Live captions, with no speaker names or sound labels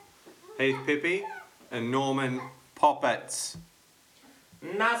Heath Pippi, and Norman Poppets.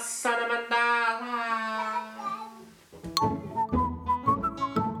 Nasana Mandala.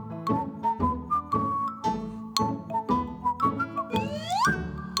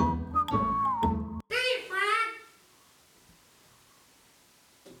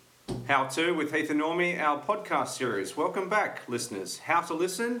 How To with Heath and Normie, our podcast series. Welcome back, listeners. How to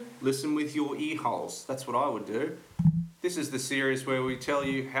listen? Listen with your ear holes. That's what I would do. This is the series where we tell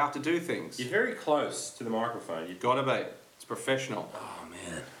you how to do things. You're very close to the microphone. You've Gotta be. It's professional. Oh,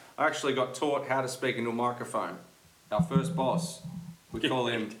 man. I actually got taught how to speak into a microphone. Our first boss. We call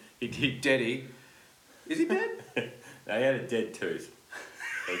him Deddy. Is he dead? No, he had a dead tooth.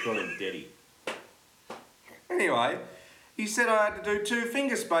 They call him Deddy. Anyway, he said I had to do 2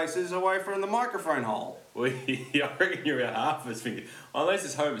 finger spaces away from the microphone hole. Well, I reckon you're about half of his finger. Unless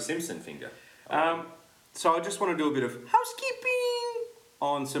it's Homer Simpson finger. So I just want to do a bit of housekeeping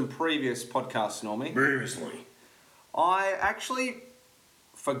on some previous podcasts, Normie. Previously. I actually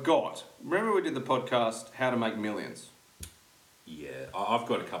forgot. Remember we did the podcast, How to Make Millions? Yeah, I've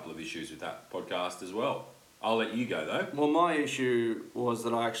got a couple of issues with that podcast as well. I'll let you go, though. Well, my issue was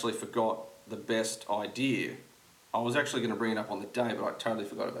that I actually forgot the best idea. I was actually going to bring it up on the day, but I totally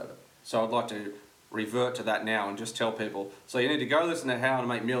forgot about it. So I'd like to revert to that now and just tell people. So you need to go listen to How to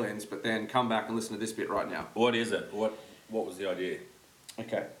Make Millions, but then come back and listen to this bit right now. What is it? What was the idea?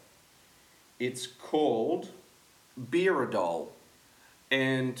 Okay. It's called Beeradol.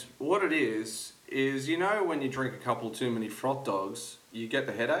 And what it is you know when you drink a couple too many froth dogs, you get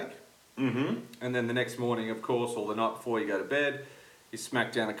the headache? Mm-hmm. And then the next morning, of course, or the night before you go to bed, you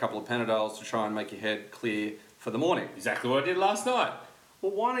smack down a couple of Panadols to try and make your head clear for the morning. Exactly what I did last night.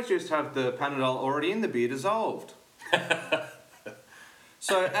 Well, why don't you just have the Panadol already in the beer dissolved?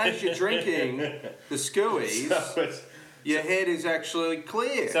 So as you're drinking the skewies, your head is actually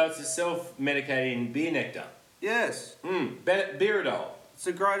clear. So it's a self-medicating beer nectar. Yes. Beeradol. It's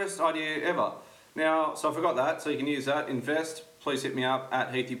the greatest idea ever. Now, so I forgot that, so you can use that. Invest. Please hit me up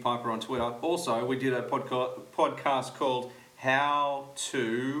at Heathy Piper on Twitter. Also, we did a podcast called How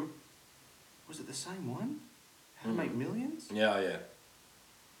To... Was it the same one? How to Make Millions? Yeah.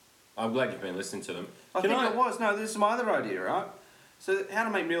 I'm glad you've been listening to them. I think it was. No, this is my other idea, right? So how to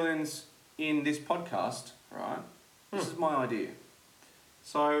make millions in this podcast, right? This is my idea.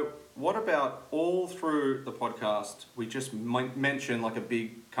 So what about all through the podcast, we just mention like a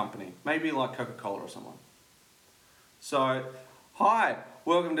big company, maybe like Coca-Cola or someone. So, hi,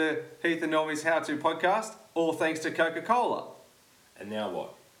 welcome to Heath and Normie's How To podcast, all thanks to Coca-Cola. And now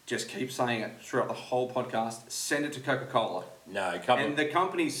what? Just keep saying it throughout the whole podcast. Send it to Coca-Cola. No, And the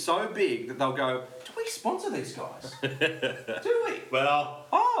company's so big that they'll go, do we sponsor these guys? Do we? Well...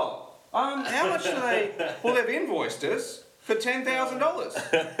 How much do they... Well, they've invoiced us for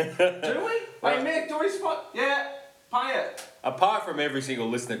 $10,000. Do we? Hey, Mick, do we spot... Yeah, pay it. Apart from every single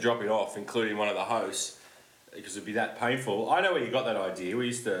listener dropping off, including one of the hosts, because it'd be that painful, I know where you got that idea. We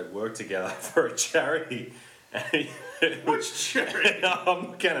used to work together for a charity. Which charity? I'm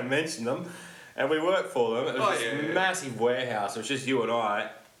not going to mention them. And we worked for them. It was this massive warehouse. It was just you and I.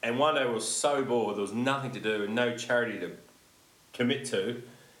 And one day we were so bored, there was nothing to do and no charity to commit to.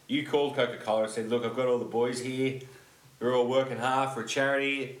 You called Coca-Cola and said, look, I've got all the boys here. They're all working hard for a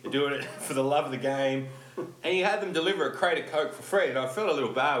charity. They're doing it for the love of the game. And you had them deliver a crate of Coke for free. And I felt a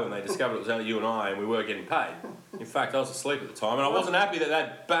little bad when they discovered it was only you and I and we weren't getting paid. In fact, I was asleep at the time. And I wasn't happy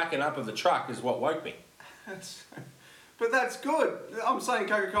that backing up of the truck is what woke me. But that's good. I'm saying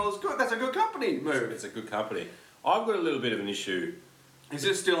Coca-Cola's good. That's a good company move. It's a good company. I've got a little bit of an issue. Is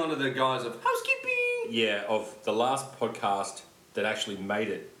this still under the guise of housekeeping? Yeah, of the last podcast that actually made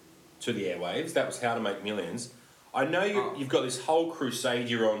it to the airwaves. That was How to Make Millions. I know you've got this whole crusade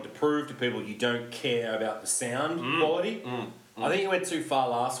you're on to prove to people you don't care about the sound quality. I think you went too far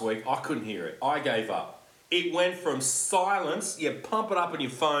last week. I couldn't hear it. I gave up. It went from silence, you pump it up on your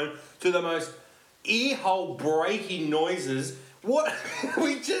phone, to the most ear-hole breaking noises. What? Can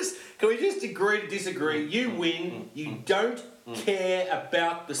we just agree to disagree? You win. You don't care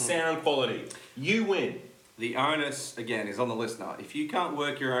about the sound quality. You win. The onus, again, is on the listener. If you can't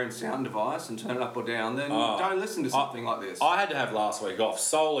work your own sound device and turn it up or down, then don't listen to something like this. I had to have last week off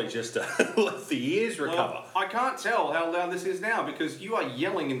solely just to let the ears recover. Well, I can't tell how loud this is now because you are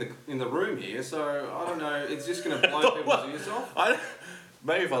yelling in the room here, so I don't know, it's just going to blow people's ears off.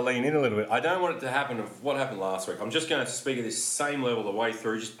 Maybe if I lean in a little bit. I don't want it to happen of what happened last week. I'm just going to speak at this same level the way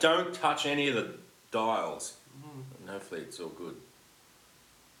through. Just don't touch any of the dials. And hopefully it's all good.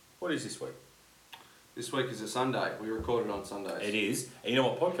 What is this week? This week is a Sunday. We recorded on Sundays. It is. And you know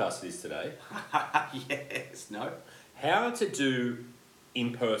what podcast it is today? Yes. No. How to do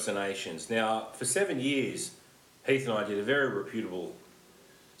impersonations. Now, for 7 years, Heath and I did a very reputable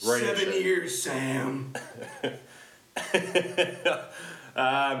radio 7 show. years, Sam.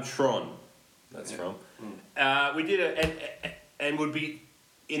 Tron. That's from. We did it, and would be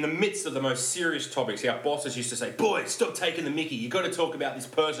in the midst of the most serious topics. Our bosses used to say, "Boys, stop taking the mickey. You've got to talk about this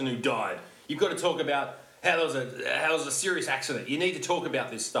person who died. You've got to talk about how there was a serious accident. You need to talk about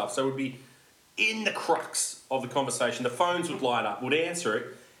this stuff." So it would be in the crux of the conversation. The phones would light up, would answer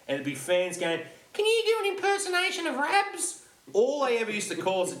it, and it'd be fans going, "Can you do an impersonation of Rabs?" All they ever used to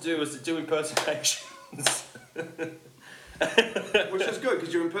call us to do was to do impersonations. Which is good,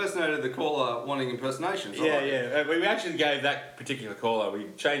 because you impersonated the caller wanting impersonations, right? Yeah. We actually gave that particular caller, we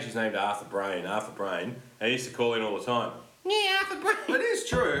changed his name to Arthur Brain, and he used to call in all the time. Yeah, Arthur Brain. It is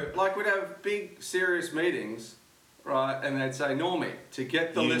true. Like, we'd have big, serious meetings, right? And they'd say, "Normie, to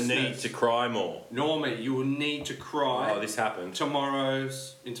get the listeners... You need to cry more. Normie, you will need to cry... Oh, this happened. in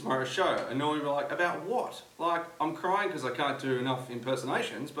tomorrow's show." And Normie would be like, "About what?" Like, "I'm crying because I can't do enough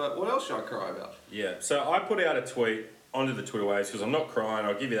impersonations, but what else should I cry about?" Yeah, so I put out a tweet onto the Twitter waves because I'm not crying,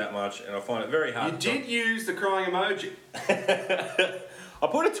 I'll give you that much, and I find it very hard You did use the crying emoji. I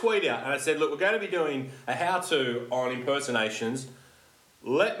put a tweet out and I said, "Look, we're going to be doing a how-to on impersonations.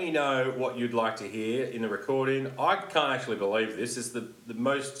 Let me know what you'd like to hear in the recording." I can't actually believe this. It's the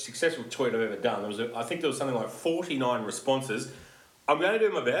most successful tweet I've ever done. I think there was something like 49 responses. I'm going to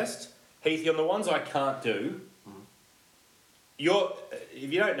do my best. Heathy, on the ones I can't do,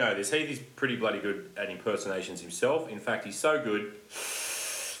 if you don't know this, Heath is pretty bloody good at impersonations himself. In fact, he's so good.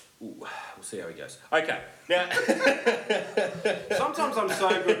 Ooh, we'll see how he goes. Okay, now... Sometimes I'm so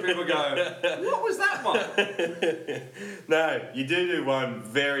good, people go, "What was that one?" No, you do one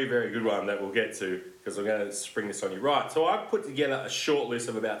very, very good one that we'll get to, because I'm going to spring this on you. Right, so I've put together a short list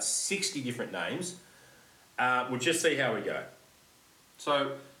of about 60 different names. We'll just see how we go.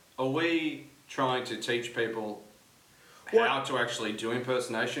 So, are we trying to teach people how to actually do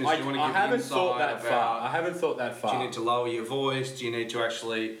impersonations? Do you want to give haven't insight thought that about... far. I haven't thought that far. Do you need to lower your voice? Do you need to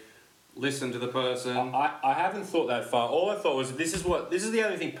actually listen to the person? I haven't thought that far. All I thought was this is the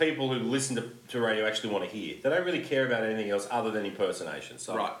only thing people who listen to radio actually want to hear. They don't really care about anything else other than impersonations.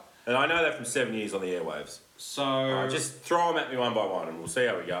 So, right. And I know that from 7 years on the airwaves. So... just throw them at me one by one and we'll see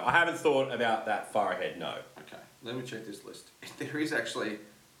how we go. I haven't thought about that far ahead, no. Okay, let me check this list. There is actually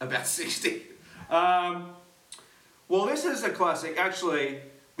about 60. Well, this is a classic. Actually,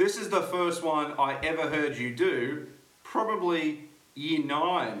 this is the first one I ever heard you do, probably year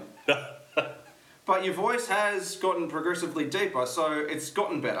 9. But your voice has gotten progressively deeper, so it's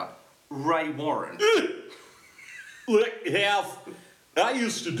gotten better. Ray Warren. Look, Alf, I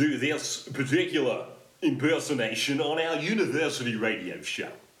used to do this particular impersonation on our university radio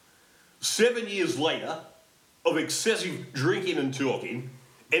show. 7 years later, of excessive drinking and talking,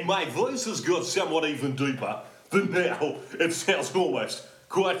 and my voice has got somewhat even deeper, but now it sounds almost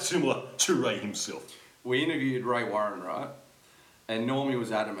quite similar to Ray himself. We interviewed Ray Warren, right? And Normie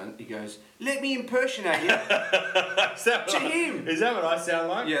was adamant. He goes, "Let me impersonate you." To him. Is that what I sound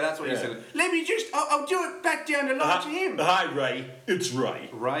like? Yeah, that's what you said. "Let me just, I'll do it back down the line to him." Hi, Ray. It's Ray.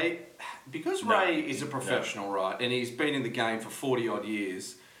 Ray, because Ray is a professional, right? And he's been in the game for 40 odd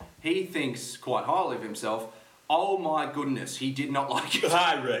years. He thinks quite highly of himself. Oh my goodness, he did not like it.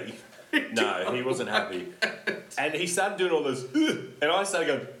 Hi, Ray. No, he wasn't happy. And he started doing all this, and I started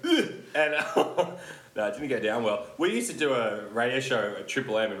going, and no, it didn't go down well. We used to do a radio show at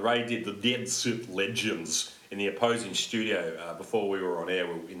Triple M, and Ray did the Dead Set Legends in the opposing studio before we were on air.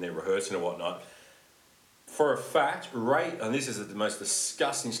 We were in there rehearsing and whatnot. For a fact, Ray, and this is the most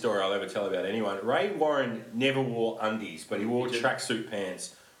disgusting story I'll ever tell about anyone, Ray Warren never wore undies, but he wore tracksuit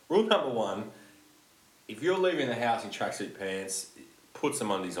pants. Rule number 1, if you're leaving the house in tracksuit pants, put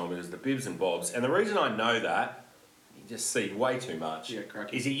some undies on because the bibs and bobs. And the reason I know that, you just see way too much,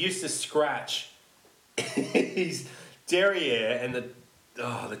 is he used to scratch his derriere and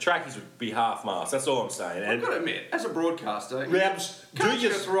the trackies would be half mast. That's all I'm saying. I've got to admit, as a broadcaster, Rabs, can't you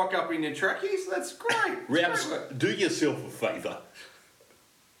just rock up in your trackies? That's great. Rabs, do yourself a favour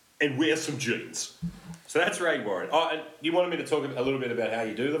and wear some jeans. So that's Ray Warren. Oh, and you wanted me to talk a little bit about how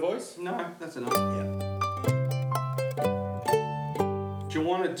you do the voice? No, that's enough. Yeah. Do you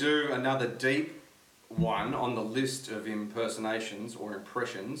want to do another deep one on the list of impersonations or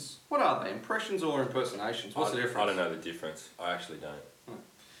impressions? What are they? Impressions or impersonations? What's the difference? I don't know the difference. I actually don't.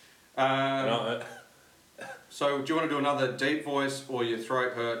 So, do you want to do another deep voice or your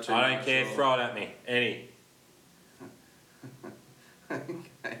throat hurt too much? I don't care. Throw it at me. Any.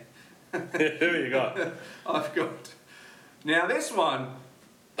 Okay. Who you got? I've got... Now, this one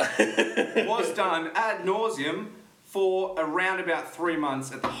was done ad nauseum for around about 3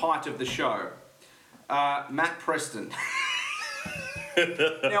 months at the height of the show. Matt Preston.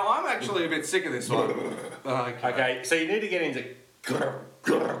 Now, I'm actually a bit sick of this one. Okay, so you need to get into.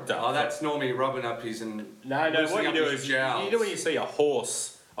 Oh, that's Normie rubbing up his and No, loosening what you up do his is jowls. you do when you see a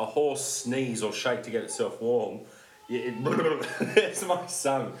horse sneeze or shake to get itself warm. It's my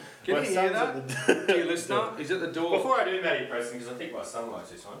son. Can My you hear son's that? at the Dear listener, he's at the door. Before I do Matty Preston, because I think my son likes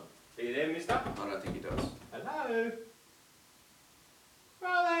this one. Are you there, mister? I don't think he does. Hello?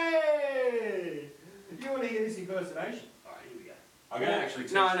 Rolly! You want to hear this impersonation? Alright, here we go. I'm going to actually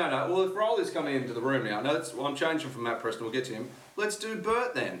teach No. Well, if Rolly's coming into the room now, I'm changing from Matt Preston. We'll get to him. Let's do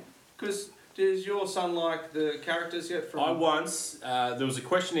Bert then, because does your son like the characters yet? From I once, there was a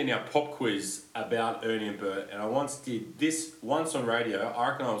question in our pop quiz about Ernie and Bert, and I once did this once on radio. I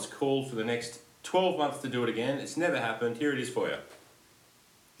reckon I was called for the next 12 months to do it again. It's never happened. Here it is for you.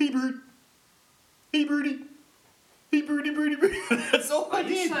 Hey, Bert. Hey, Bertie. Hey, Bertie. That's all I Are you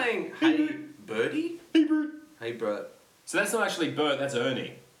did. saying, hey, Bertie? Hey, Bert. Hey, Bert. So that's not actually Bert, that's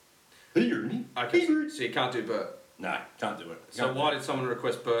Ernie. Hey, Ernie. Okay, Hey, Bert. so you can't do Bert. No, can't do it. So Can't do why it. did someone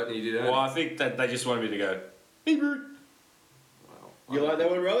request Bert and you did Ernie? Well, I think that they just wanted me to go, hey, Bert. Well, You like that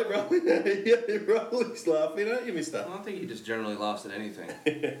one, Rolly? Yeah, Rolly's laughing, aren't you, mister? I think he just generally laughs at anything.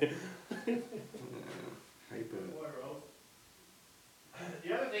 Hey, Bert.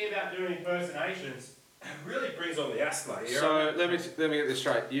 The other thing about doing impersonations really brings on the asthma here. So let me get this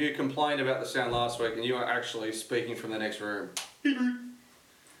straight. You complained about the sound last week, and you are actually speaking from the next room. Hey, Bert.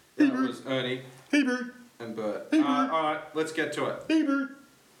 That was Ernie Hey, Bert. and Bert. Hey, Bert. All right, let's get to it. Hey, Bert.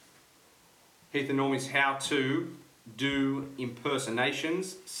 Heath and Normie's how to do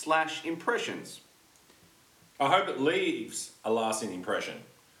impersonations/impressions. I hope it leaves a lasting impression.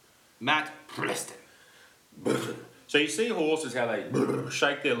 Matt Preston. So you see horses how they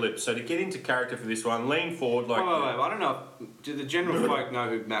shake their lips. So to get into character for this one, lean forward like Wait, I don't know. Do the general folk know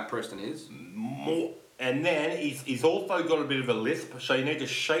who Matt Preston is? more. And then he's also got a bit of a lisp, so you need to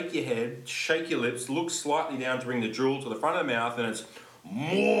shake your head, shake your lips, look slightly down to bring the drool to the front of the mouth, and it's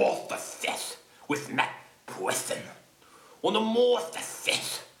Morph the Fifth with Matt Preston. On the Morph the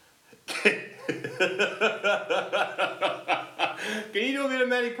Fifth. Can you do a bit of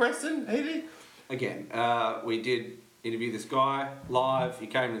Matty Preston, Heathy? Again, we did interview this guy live. He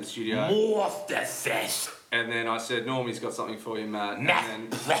came to the studio. Morph the Fifth. And then I said, Normie's got something for you, Matt. Matt And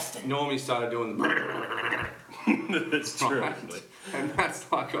then Preston. Normie started doing the... That's true, Right. actually. And Matt's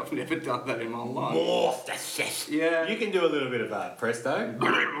like, I've never done that in my life. Morph the Fifth. Yeah. You can do a little bit of that, Presto.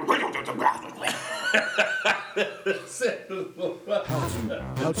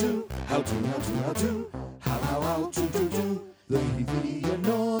 How to the Heathy and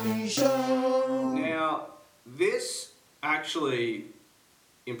Normie Show. Now, this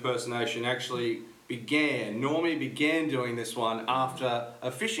impersonation began, Normie began doing this one after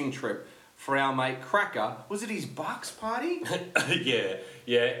a fishing trip for our mate Cracker. Was it his Bucks party? yeah.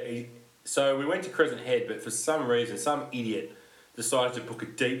 So we went to Crescent Head, but for some reason, some idiot decided to book a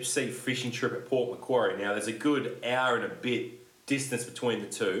deep sea fishing trip at Port Macquarie. Now, there's a good hour and a bit distance between the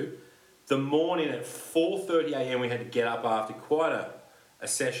two. The morning at 4:30 a.m. we had to get up after quite a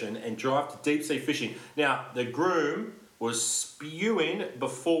session and drive to deep sea fishing. Now, the groom was spewing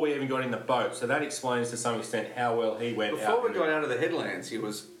before we even got in the boat, so that explains to some extent how well he went out. Before we got out of the headlands, he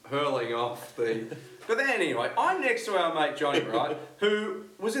was hurling off the... But then anyway, I'm next to our mate Johnny, right, who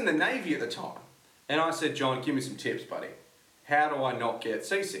was in the Navy at the time. And I said, John, give me some tips, buddy. How do I not get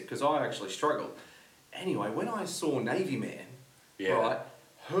seasick? Because I actually struggled. Anyway, when I saw Navy Man, right,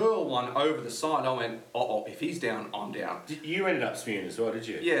 hurl one over the side, I went, if he's down, I'm down. You ended up spewing as well, did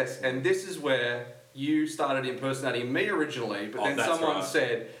you? Yes, and this is where you started impersonating me originally, but then that's someone right.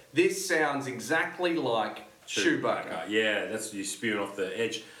 said, this sounds exactly like Chewbacca. Yeah, that's you spewing off the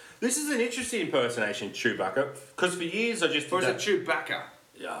edge. This is an interesting impersonation, Chewbacca, because for years I just did Or is that. it Chewbacca?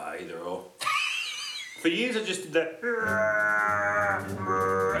 Yeah, either or. For years I just did that.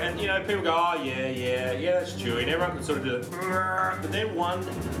 And people go, oh yeah, that's Chewie. And everyone could sort of do it. But then one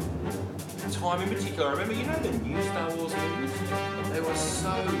time in particular, I remember, the new Star Wars movies? They were so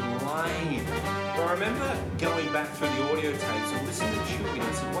lame. But I remember going back through the audio tapes and listening to Chewie and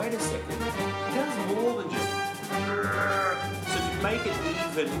I said, wait a second, he does more than just. So to make it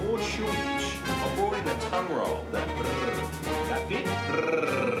even more Chewie-ish, I brought in the tongue roll. That bit.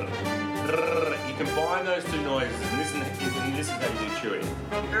 You combine those two noises and this is how you do Chewie.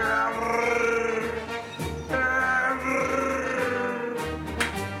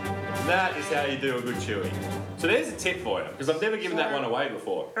 That is how you do a good Chewie. So there's a tip for you, because I've never given that one away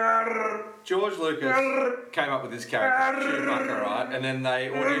before. George Lucas came up with this character, Chewbacca, right? And then they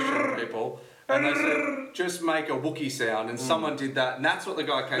auditioned people. And they said, just make a Wookiee sound, and someone did that, and that's what the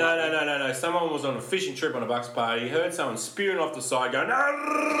guy came up with. No. Someone was on a fishing trip on a Bucks party, heard someone spewing off the side going,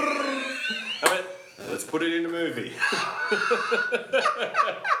 I went, let's put it in a movie.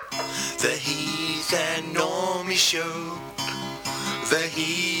 The Heath and Normie Show. The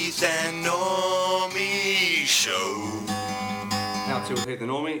Heath and Normie Show. How to with Heath and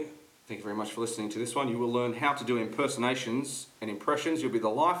Normie. Thank you very much for listening to this one. You will learn how to do impersonations and impressions. You'll be the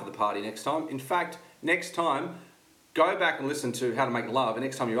life of the party next time. In fact, next time, go back and listen to How to Make Love. And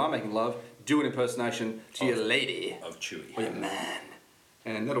next time you are making love, do an impersonation to your lady. Of Chewie. Or your man.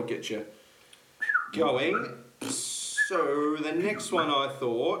 And that'll get you going. So the next one I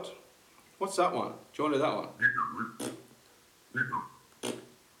thought, what's that one? Do you want to do that one?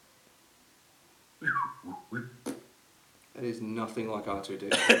 That is nothing like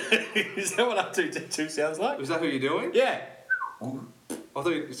R2D2. Is that what R2D2 sounds like? Is that who you're doing? Yeah. I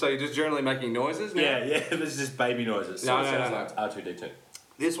thought so. You're just generally making noises now? Yeah. This is just baby noises. No, So it sounds no. like R2D2.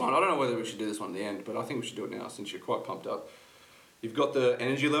 This one, I don't know whether we should do this one at the end, but I think we should do it now since you're quite pumped up. You've got the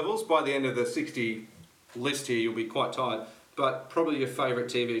energy levels. By the end of the 60 list here, you'll be quite tired. But probably your favourite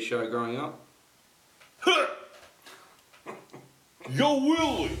TV show growing up? Yo,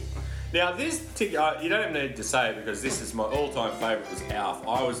 Willie! Now this, you don't even need to say it because this is my all-time favourite was Alf.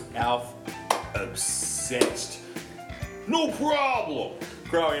 I was Alf obsessed. No problem!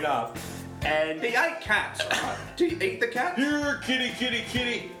 Growing up. And He ate cats, right? Do you eat the cat? Here, kitty, kitty,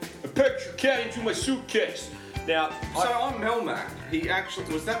 kitty. I packed your cat into my suitcase. now, So on Melmac, he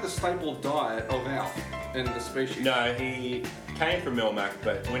actually, was that the staple diet of Alf and the species? no, he came from Melmac,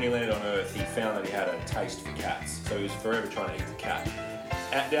 but when he landed on Earth, he found that he had a taste for cats. So he was forever trying to eat the cat.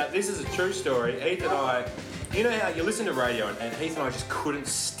 Now, this is a true story. Heath and I, you know how you listen to radio, and Heath and I just couldn't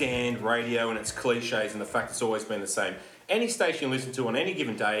stand radio and its cliches and the fact it's always been the same. Any station you listen to on any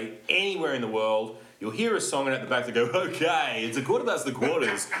given day, anywhere in the world, you'll hear a song and at the back they go, okay, it's a quarter past the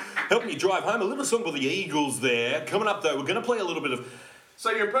quarters. Helping you drive home, a little song by the Eagles there. Coming up though, we're going to play a little bit of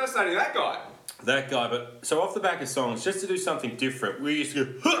So you're impersonating that guy? that guy. But so off the back of songs, just to do something different, we used to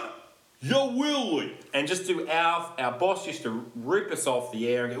go, huh! Yo, Willie! And just do Alf. Our boss used to rip us off the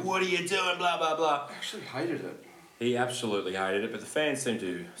air and go, what are you doing, blah, blah, blah. I actually hated it. He absolutely hated it, but the fans seem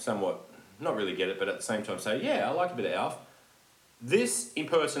to somewhat not really get it, but at the same time say, yeah, I like a bit of Alf. This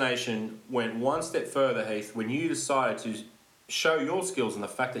impersonation went one step further, Heath, when you decided to show your skills and the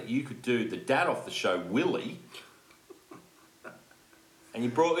fact that you could do the dad off the show, Willie. And you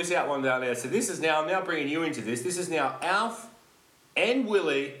brought this out one day and said, I'm now bringing you into this. This is now Alf and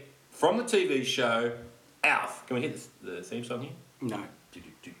Willie from the TV show, Alf. Can we hit the theme song here? No.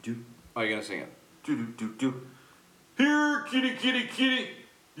 Do-do-do-do. Are you going to sing it? Do-do-do-do. Here, kitty, kitty, kitty.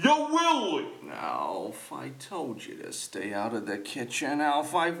 Yo, Willie! Alf, I told you to stay out of the kitchen,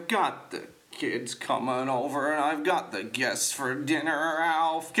 Alf. I've got the kids coming over and I've got the guests for dinner,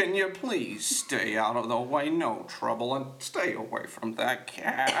 Alf. Can you please stay out of the way? No trouble, and stay away from that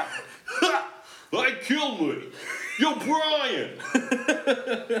cat. I killed me! Yo, Brian!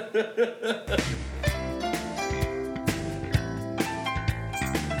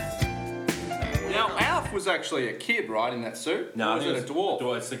 Now, Alf was actually a kid, right, in that suit? No, or was it a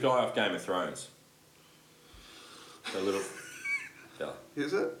dwarf? It's the guy off Game of Thrones. The little fella.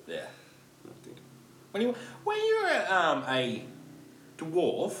 Is it? Yeah. When you're a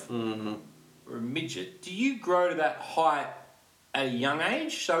dwarf or a midget, do you grow to that height at a young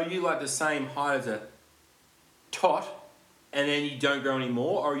age? So are you like the same height as a tot, and then you don't grow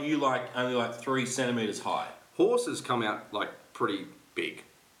anymore, or are you like only like 3 centimeters high? Horses come out, like, pretty big.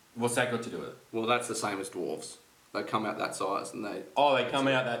 What's that got to do with it? Well, that's the same as dwarves. They come out that size, and they... Oh, they come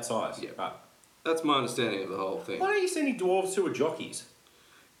out that size. Yeah. Right. That's my understanding of the whole thing. Why don't you send any dwarves who are jockeys?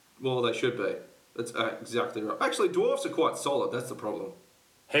 Well, they should be. That's exactly right. Actually, dwarfs are quite solid. That's the problem.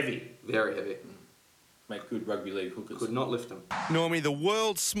 Heavy. Very heavy. Make good rugby league hookers. Could not lift them. Normie, the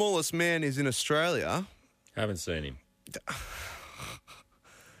world's smallest man is in Australia. Haven't seen him.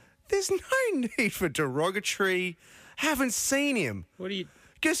 There's no need for derogatory. Haven't seen him. What do you...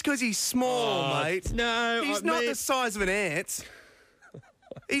 Just because he's small, mate. No, He's not the size of an ant.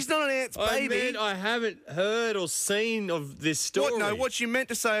 He's not an ant's I baby. mean, I haven't heard or seen of this story. What? No, what you meant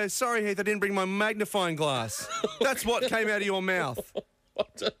to say is, sorry, Heath, I didn't bring my magnifying glass. That's what came out of your mouth.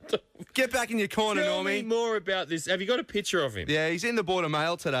 Get back in your corner, Tell me Normie. more about this. Have you got a picture of him? Yeah, he's in the Border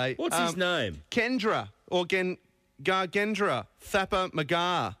Mail today. What's his name? Kendra, or Gargendra Thapper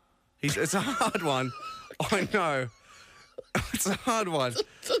Magar. It's a hard one. I know. It's a hard one.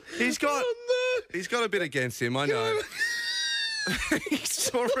 He's got a bit against him, I know. He's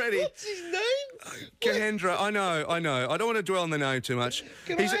already... What's his name? Gahendra, I know. I don't want to dwell on the name too much.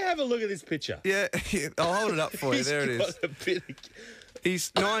 Can I have a look at this picture? Yeah, I'll hold it up for you. There it is. Got a bit of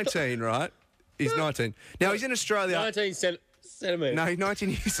He's 19, right? He's 19. Now, he's in Australia. 19 centimetres. No, he's 19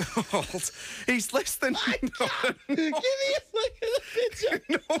 years old. He's less than... Give me a look at the picture.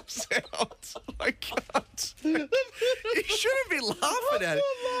 North South. I can't. You shouldn't be laughing at it.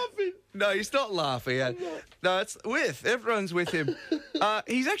 I'm laughing. No, he's not laughing at it. No, it's with. Everyone's with him.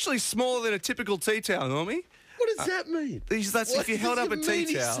 He's actually smaller than a typical tea towel, Normie. What does that mean? That's if you held up a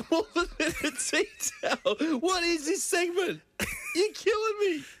tea towel. Smaller than a tea towel. What is this segment? You're killing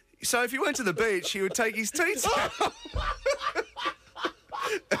me. So if he went to the beach, he would take his tea towel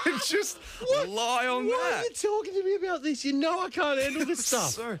and just lie on Why that. are you talking to me about this? You know I can't handle this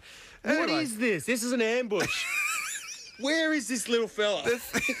stuff. Sorry. What Anyway. is this? This is an ambush. Where is this little fella? You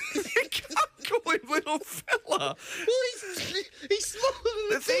can't call him little fella. Well, he's smaller than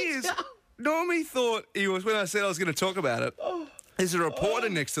The a thing tea is, towel. Normie thought he was, when I said I was going to talk about it, there's a reporter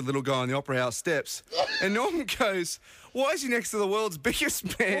next to the little guy on the Opera House steps. And Norman goes, why is he next to the world's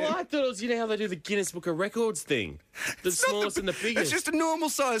biggest man? Well, I thought it was, you know how they do the Guinness Book of Records thing? The It's not smallest and the biggest. It's just a normal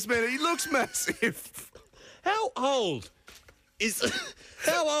sized man. He looks massive. How old is...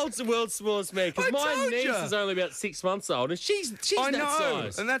 How old's the world's smallest man? Because I my told niece ya. is only about 6 months old, and she's I that know.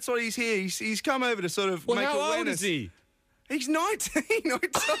 size. And that's why he's here. He's come over to sort of Well, make how awareness. old is he? He's 19. I told you.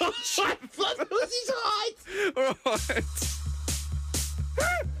 I thought it was his height. Right.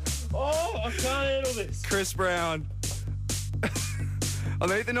 Oh, I can't handle this. Chris Brown. On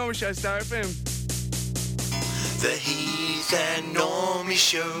the Ethan Norman Show, Star FM. The Heath and Normie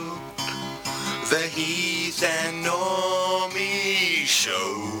Show. The Heath and Normie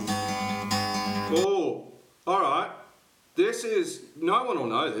Show. Oh, all right. This is... No one will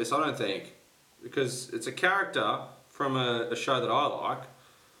know this, I don't think, because it's a character from a show that I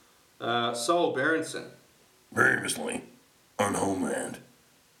like, Saul Berenson. Previously on Homeland.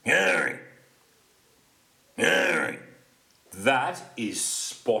 Gary. That is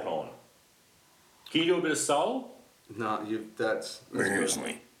spot on. Can you do a bit of soul? No, that's good.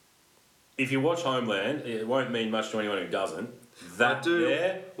 Previously. If you watch Homeland, it won't mean much to anyone who doesn't. I That do.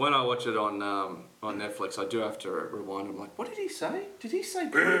 there, When I watch it on Netflix, I do have to rewind. I'm like, what did he say? Did he say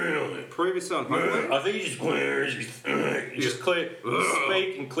previously on Homeland? I think you just clear,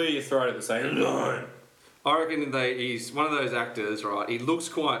 speak and clear your throat at the same time. I reckon he's one of those actors, right? He looks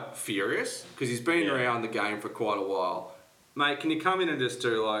quite furious because he's been Yeah. around the game for quite a while. Mate, can you come in and just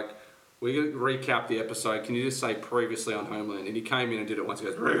do like, we can recap the episode. Can you just say previously on Homeland? And he came in and did it once. He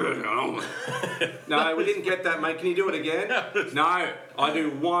goes, previously on Homeland. No, we didn't get that, mate. Can you do it again? No, I do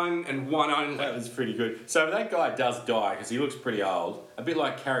one and one only. That was pretty good. So if that guy does die, because he looks pretty old, a bit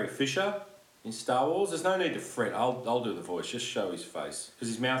like Carrie Fisher in Star Wars, there's no need to fret. I'll do the voice. Just show his face. Because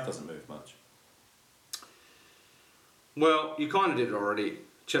his mouth doesn't move much. Well, you kind of did it already.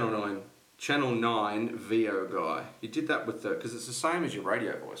 Channel 9 VO guy. You did that with because it's the same as your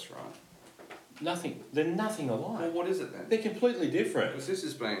radio voice, right? Nothing. They're nothing Well, alike. what is it then? They're completely different. Because this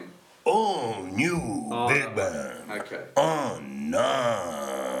has been... All new Big Bang. Okay. On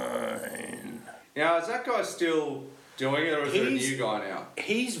 9. Now, is that guy still doing it, or is it a He's- new guy now?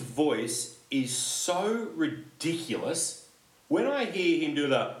 His voice is so ridiculous. When I hear him do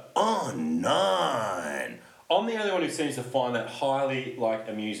the On 9. I'm the only one who seems to find that highly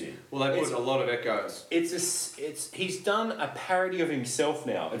amusing. Well, they put It's- a lot of echoes. He's done a parody of himself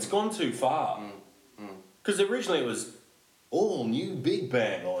now. It's gone too far. Because originally it was all new Big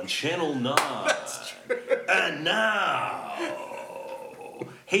Bang on Channel 9. And now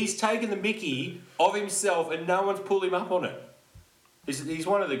he's taken the mickey of himself and no one's pulled him up on it. He's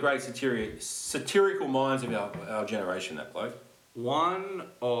one of the great satirical minds of our generation, that bloke. One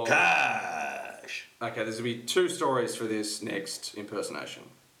of... Cash. Okay, there's going to be 2 stories for this next impersonation.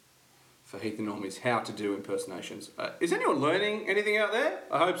 For Heath and Normie's how to do impersonations. Is anyone learning anything out there?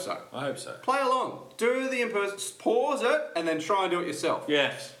 I hope so. I hope so. Play along. Do the pause it and then try and do it yourself.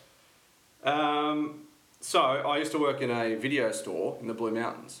 Yes. So I used to work in a video store in the Blue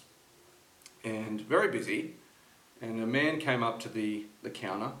Mountains, and very busy. And a man came up to the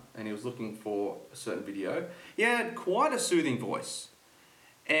counter, and he was looking for a certain video. He had quite a soothing voice,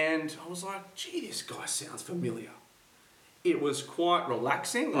 and I was like, "Gee, this guy sounds familiar." It was quite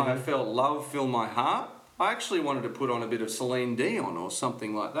relaxing. I felt love fill my heart. I actually wanted to put on a bit of Celine Dion or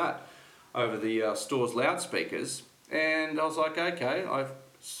something like that over the store's loudspeakers, and I was like, "Okay." I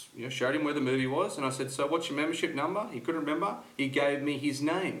showed him where the movie was, and I said, "So what's your membership number?" He couldn't remember. He gave me his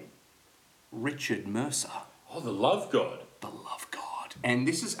name, Richard Mercer. Oh, the love god. The Love God. And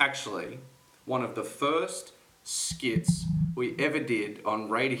this is actually one of the first skits we ever did on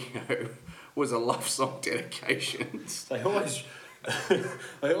radio was a love song dedication. They always,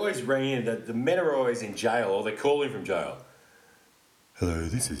 they always ring in. The men are always in jail, or they call in from jail. Hello,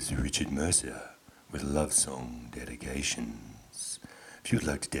 this is Richard Mercer with Love Song Dedications. If you'd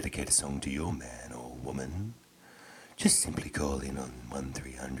like to dedicate a song to your man or woman, just simply call in on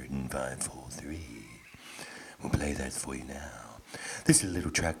 1-300-543. We'll play that for you now. This is a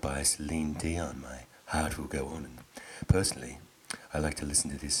little track by Celine Dion, My Heart Will Go On. And personally, I like to listen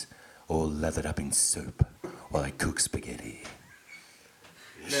to this all lathered up in soap while I cook spaghetti.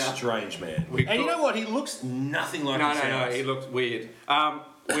 Now- Strange man. We And you call- know what? He looks nothing like No, he no, no, sounds. he looked weird.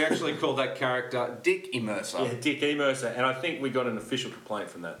 We actually called that character Dick Immerser. Yeah, Dick E. Mercer, and I think we got an official complaint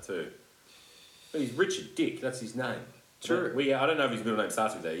from that too. But he's Richard Dick, that's his name. True. I don't know if his middle name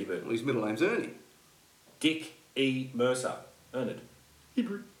starts with E, but His middle name's Ernie. Dick E. Mercer. Ernest.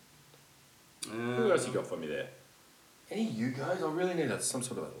 Hebrew. Who else you got for me there? Any of you guys? I really need some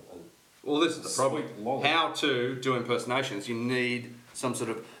sort of Well, this is the problem. Sweet lolly. How to do impersonations, you need some sort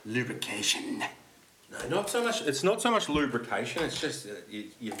of lubrication. No, not so much. It's not so much lubrication. It's just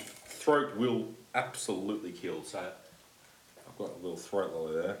your throat will absolutely kill. So I've got a little throat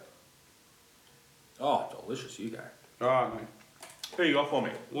lolly there. Oh, delicious! You go. All right, mate. Who you got for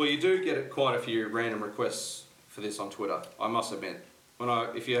me? Well, you do get quite a few random requests for this on Twitter, I must admit.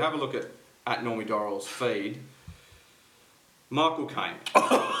 If you have a look at Normie Dorrell's feed, Michael Caine.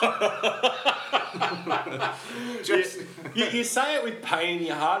 You say it with pain in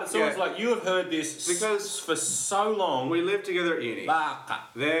your heart. It's almost Yeah. like you have heard this Because for so long. We lived together at uni. Baka.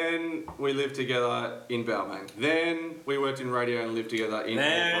 Then we lived together in Balmain. Then we worked in radio and lived together in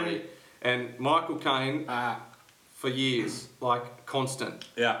Then- Albury. And Michael Caine, for years, like constant.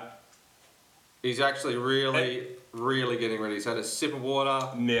 Yeah. He's actually really getting ready. He's had a sip of water.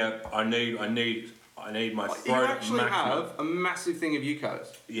 Yeah. I need my throat You at actually maximum. have a massive thing of Yukos.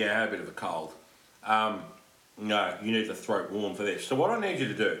 Yeah, I had a bit of a cold. No, you need the throat warm for this. So what I need you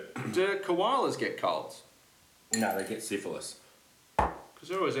to do? Do koalas get colds? No, they get syphilis. Because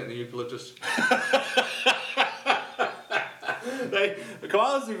they're always eating the eucalyptus. The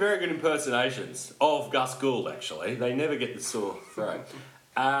koalas do very good impersonations of Gus Gould, actually. They never get the sore throat.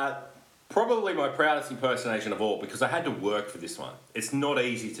 Probably my proudest impersonation of all, because I had to work for this one. It's not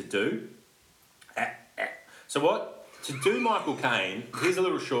easy to do. So what? To do Michael Caine, here's a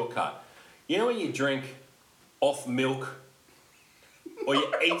little shortcut. You know when you drink off milk, or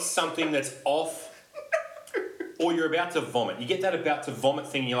you eat something that's off, or you're about to vomit. You get that about to vomit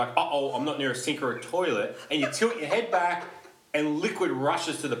thing, and you're like, uh-oh, I'm not near a sink or a toilet, and you tilt your head back, and liquid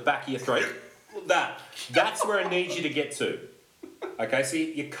rushes to the back of your throat. That's where I need you to get to. Okay, so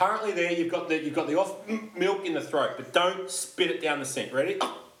you're currently there, you've got the off milk in the throat, but don't spit it down the sink. Ready?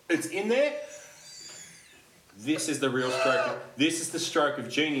 It's in there. This is the real stroke. This is the stroke of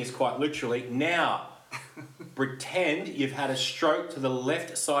genius, quite literally. Now, pretend you've had a stroke to the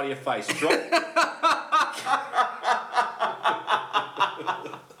left side of your face. Drop.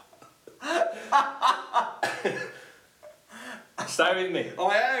 Stay with me.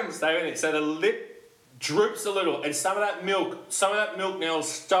 I am. Stay with me. So the lip droops a little, and some of that milk now will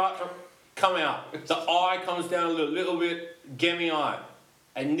start to come out. The eye comes down a little bit, gemmy eye.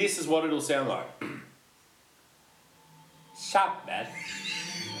 And this is what it'll sound like. Shut man.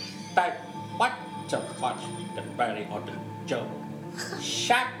 Don't want to watch the burning on the joke.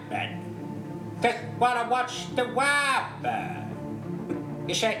 Shut man. Just want to watch the web.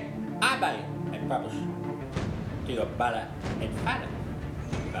 You say, I made a promise to your mother and father.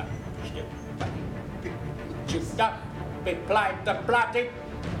 But still, you've not been playing the bloody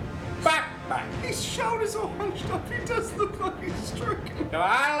backbone. His shoulders are hunched up. He does look like he's stroking. Now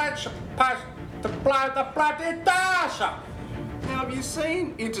I'll let you pass to blow the bloody doors up. Now, have you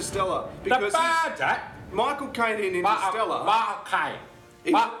seen Interstellar? The Because bird, Michael Caine in Interstellar. Markay.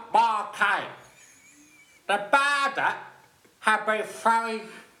 Is- Markay. The bird have been throwing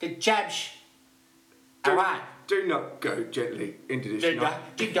the jabs away. Do not go gently into this Do night.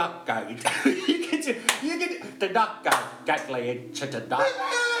 not go. You can do not go gently into the night.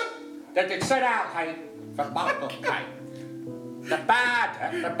 They sit out, hey, for Michael Caine. The badger,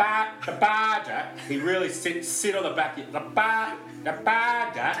 he really sit on the back of the badger,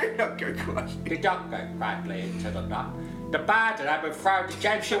 Do not go quietly. the dog go quietly into the night. The badger, I've been thrown to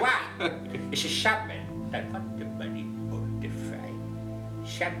James away. It's a shaman that put the money on the fray.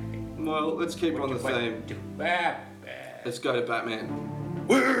 Shaman. Well, let's keep on the theme. Let's go to Batman.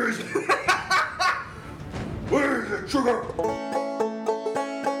 Where's the sugar?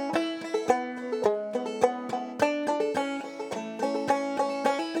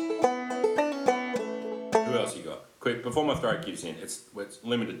 Who else you got? Quick, before my throat gives in. It's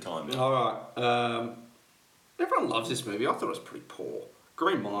limited time now. All right. Everyone loves this movie. I thought it was pretty poor.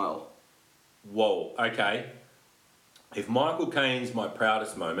 Green Mile. Whoa, okay. If Michael Caine's my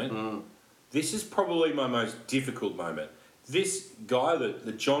proudest moment, this is probably my most difficult moment. This guy,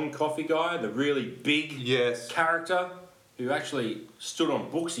 the John Coffey guy, the really big character who actually stood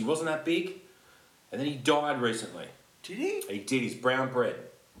on books, he wasn't that big, and then he died recently. Did he? He did. He's brown bread.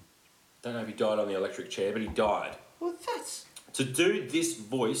 Don't know if he died on the electric chair, but he died. Well, that's... To do this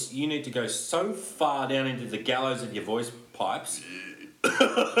voice, you need to go so far down into the gallows of your voice pipes.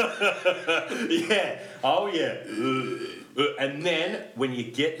 Yeah. Oh, yeah. And then, when you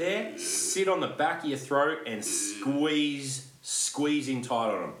get there, sit on the back of your throat and squeeze in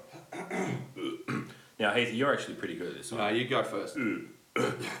tight on them. Now, Heath, you're actually pretty good at this one. No, you go first.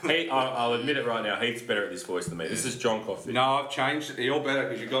 I'll admit it right now, Heath's better at this voice than me. This is John Coffey. No, I've changed it. You're better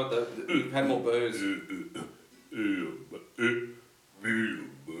because you've had more booze.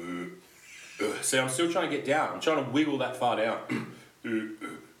 See, I'm still trying to get down. I'm trying to wiggle that far down.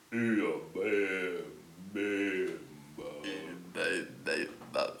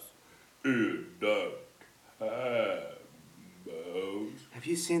 Have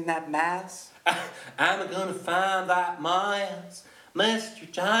you seen that mouse? I'm gonna find that mouse, Mr.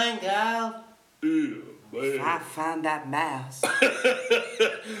 Jangle. If I find that mouse,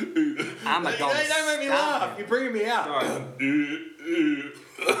 I'm a gonna Don't make me laugh. You're bringing me out.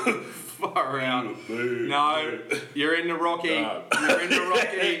 Far out. No, you're in the Rocky. You're in the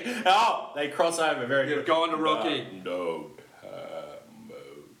Rocky. Oh, they cross over very good. You've gone to Rocky.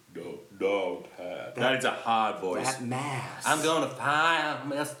 That is a hard voice. That mouse. I'm gonna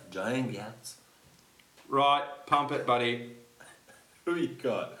find Mr. Jangles. Right, pump it, buddy. Who you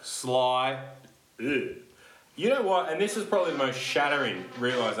got? Sly. Ew. You know what? And this is probably the most shattering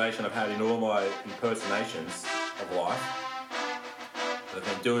realisation I've had in all my impersonations of life that I've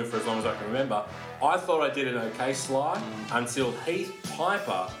been doing for as long as I can remember. I thought I did an okay Sly until Heath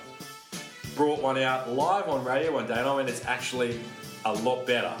Piper brought one out live on radio one day, and I went, it's actually a lot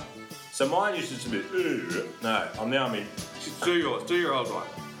better. So mine used to be, no, I'm in. Do yours. Do your old one.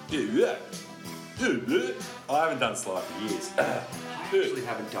 I haven't done Sly for years. I actually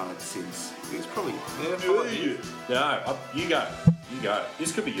haven't done it since. It's probably 5 years. No, you go. You go.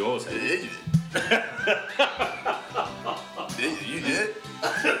 This could be yours. You did?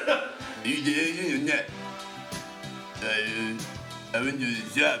 You did that. I went to the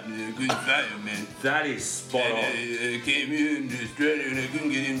shop and I couldn't find him, man. That is spot on. I came here to Australia and I couldn't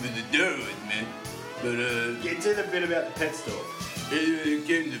get into the door, man. But, Get to the bit about the pet store. I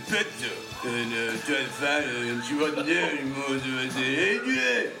came to the pet store and tried to find her and she wasn't there anymore. So I said,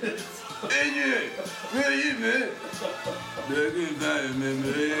 Adrian, where are you, man? But I couldn't find her, man.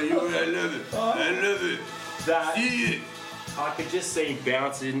 But I love it. I love it. That See it. I could just see him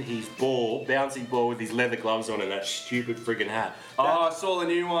bouncing ball with his leather gloves on and that stupid friggin' hat. Oh, I saw the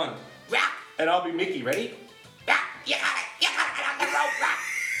new one. And I'll be Mickey, ready? You gotta get on the rope,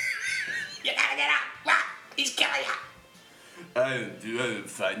 You gotta get up, He's killing you. I don't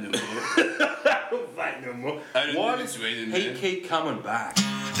fight no more. I don't fight no more. I don't Why do does this way, he man. keep coming back?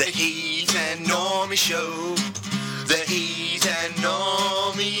 The Heath and Normie Show. The Heath and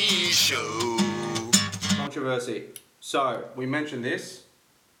Normie Show. Controversy. So, we mentioned this.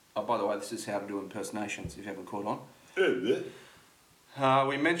 Oh, by the way, this is how to do impersonations, if you haven't caught on.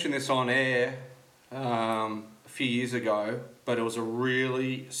 We mentioned this on air a few years ago, but it was a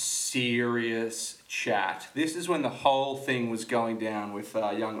really serious chat. This is when the whole thing was going down with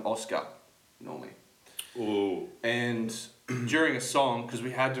young Oscar, Normie. Ooh. And during a song, because we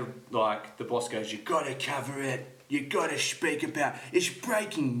had to, like, the boss goes, you gotta cover it. You gotta speak about it's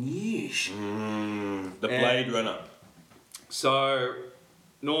breaking news. The Blade Runner. So,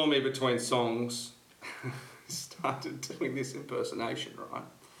 Normie, between songs, started doing this impersonation, right?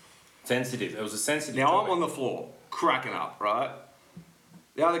 Sensitive. It was a sensitive Now, topic. I'm on the floor, cracking up, right?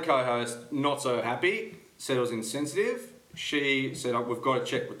 The other co-host, not so happy, said it was insensitive. She said, oh, we've got to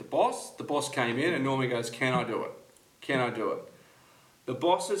check with the boss. The boss came in and Normie goes, can I do it? Can I do it? The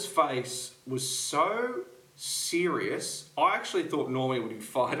boss's face was so serious, I actually thought Normie would be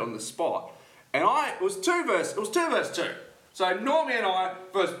fired on the spot. And it was two versus two. So Normie and I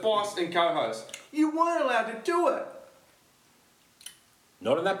versus boss and co-host. You weren't allowed to do it.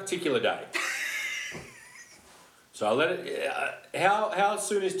 Not on that particular day. So I let it. How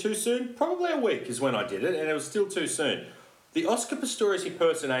soon is too soon? Probably a week is when I did it, and it was still too soon. The Oscar Pistorius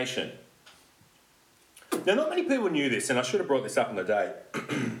impersonation. Now, not many people knew this, and I should have brought this up on the day.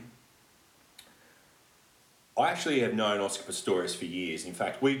 I actually have known Oscar Pistorius for years. In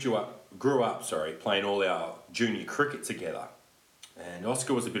fact, we grew up playing all our junior cricket together. And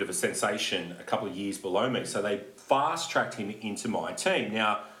Oscar was a bit of a sensation a couple of years below me, so they fast-tracked him into my team.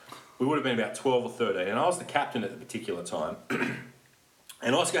 Now, we would have been about 12 or 13, and I was the captain at the particular time.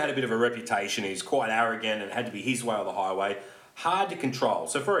 And Oscar had a bit of a reputation. He's quite arrogant and it had to be his way or the highway. Hard to control.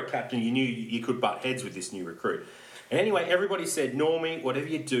 So for a captain, you knew you could butt heads with this new recruit. And anyway, everybody said, Normie, whatever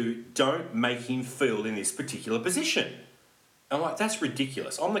you do, don't make him field in this particular position. I'm like, that's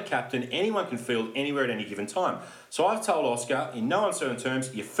ridiculous. I'm the captain. Anyone can field anywhere at any given time. So I've told Oscar, in no uncertain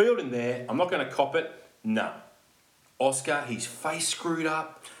terms, you field in there. I'm not going to cop it. No. Oscar, his face screwed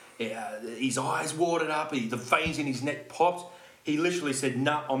up. His eyes watered up. The veins in his neck popped. He literally said,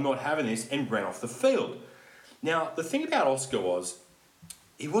 no, I'm not having this, and ran off the field. Now, the thing about Oscar was,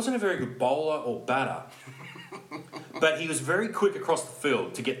 he wasn't a very good bowler or batter. But he was very quick across the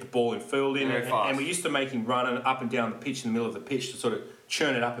field to get the ball in fielding, and we used to make him run up and down the pitch in the middle of the pitch to sort of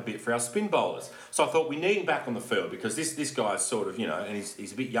churn it up a bit for our spin bowlers. So I thought we need him back on the field because this guy's sort of, and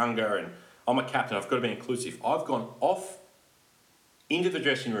he's a bit younger, and I'm a captain, I've got to be inclusive. I've gone off into the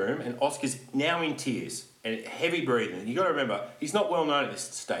dressing room, and Oscar's now in tears and heavy breathing. You've got to remember, he's not well known at this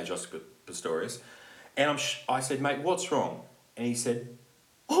stage, Oscar Pistorius. And I said, mate, what's wrong? And he said,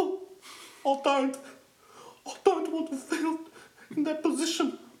 I don't want to field in that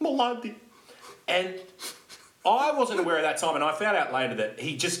position, Maladi. And I wasn't aware at that time, and I found out later that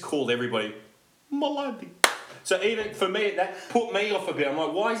he just called everybody Maladi. So even for me, that put me off a bit. I'm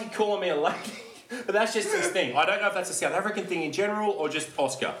like, why is he calling me a lady? But that's just his thing. I don't know if that's a South African thing in general or just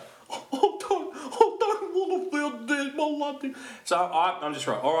Oscar. I don't want to field there, Maladi. So I'm just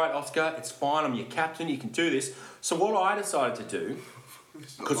right. All right, Oscar, it's fine. I'm your captain. You can do this. So what I decided to do,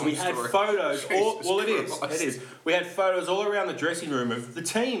 because we had photos, it is. We had photos all around the dressing room of the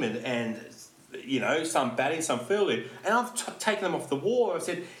team and some batting, some fielding, and I've taken them off the wall. I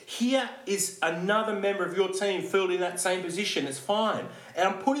said, here is another member of your team fielding that same position. It's fine. And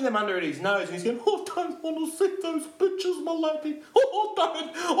I'm putting them under his nose, and he's going, I don't want to see those pictures, my lady.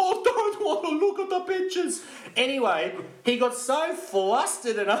 I don't want to look at the pictures. Anyway, he got so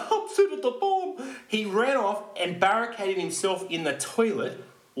flustered and upset at the bomb, he ran off and barricaded himself in the toilet,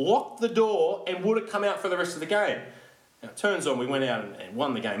 locked the door, and would have come out for the rest of the game. Now, it turns on, we went out and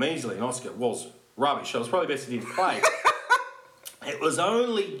won the game easily, and Oscar was rubbish. So it was probably best he didn't play. It was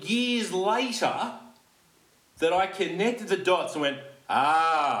only years later that I connected the dots and went,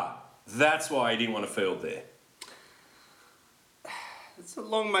 that's why he didn't want to field there. It's a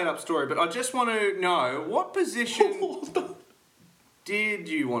long made-up story, but I just want to know, what position did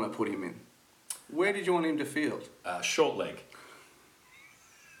you want to put him in? Where did you want him to field? Short leg.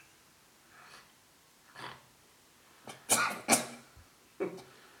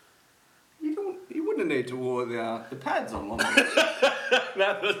 You wouldn't need to wear the pads on one.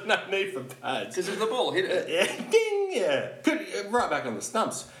 No, there's no need for pads. Because if the ball hit it. Yeah, ding, yeah. Right back on the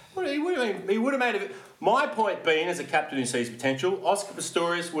stumps. He would have made it. My point being, as a captain who sees potential, Oscar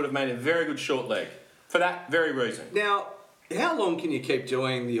Pistorius would have made a very good short leg. For that very reason. Now, how long can you keep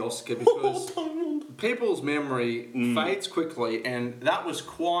doing the Oscar? Because people's memory fades quickly, and that was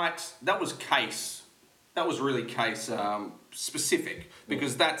really case specific,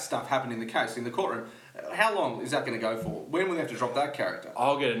 because that stuff happened in the courtroom. How long is that going to go for? When will they have to drop that character?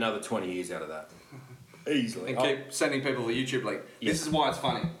 I'll get another 20 years out of that. Easily. And keep sending people the YouTube link. Yes. This is why it's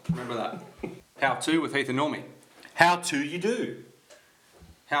funny. Remember that. How to with Heath and Normie. How to you do?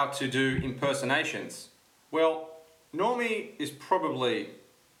 How to do impersonations. Well, Normie is probably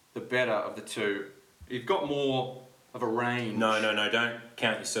the better of the two. You've got more of a range. No, don't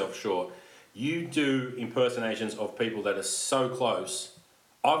count yourself short. You do impersonations of people that are so close.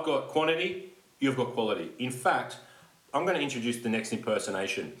 I've got quantity, you've got quality. In fact, I'm going to introduce the next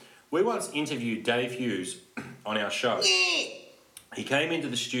impersonation. We once interviewed Dave Hughes on our show. He came into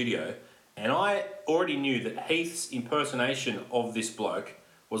the studio, and I already knew that Heath's impersonation of this bloke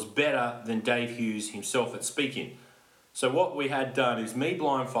was better than Dave Hughes himself at speaking. So what we had done is me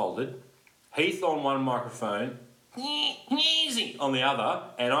blindfolded, Heath on one microphone, easy on the other,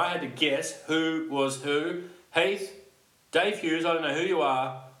 and I had to guess who was who. Heath, Dave Hughes, I don't know who you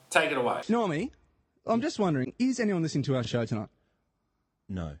are, take it away. Normie, I'm just wondering, is anyone listening to our show tonight?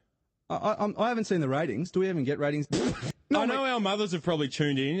 No. I haven't seen the ratings. Do we even get ratings? I know our mothers have probably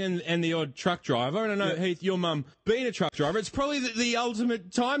tuned in, and the odd truck driver, and I know, Heath, your mum being a truck driver, it's probably the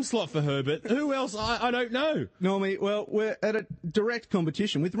ultimate time slot for her, but who else? I don't know. Normie, well, we're at a direct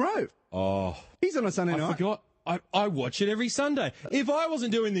competition with Rove. Oh. He's on a Sunday night. I forgot. I watch it every Sunday. If I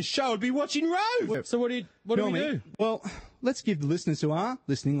wasn't doing this show, I'd be watching Rove. So what do we do? Well, let's give the listeners who are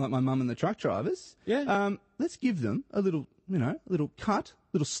listening, like my mum and the truck drivers, the let's give them a little, a little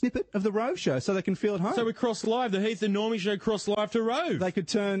snippet of the Rove show so they can feel at home. So we cross live. The Heath and Normie show cross live to Rove. They could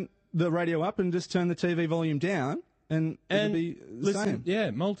turn the radio up and just turn the TV volume down, and it'd be the same. Yeah,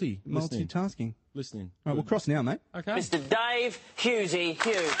 Multitasking. Listening. All right, we'll cross now, mate. Okay. Mr. Dave Hughesy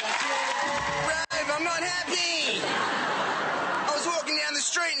Hughes. Rove, I'm not happy. I was walking down the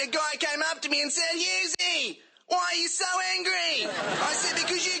street and a guy came up to me and said, Hughesy, why are you so angry? I said,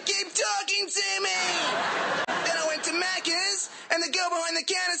 because you keep talking to me. Then I went to Macca's and the girl behind the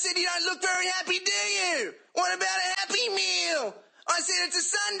counter said, you don't look very happy, do you? What about a Happy Meal? I said, it's a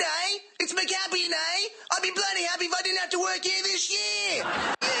Sunday. It's McHappy Day. I'd be bloody happy if I didn't have to work here this year.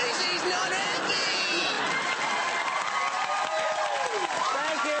 Hughiesy's not happy.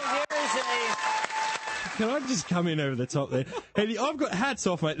 Thank you, Hughesy. Can I just come in over the top there? Eddie, I've got hats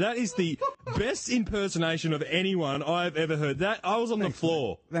off, mate. That is the best impersonation of anyone I've ever heard. That I was on the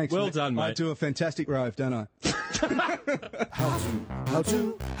floor. Thanks, well mate. done, mate. I do a fantastic Rove, don't I? How to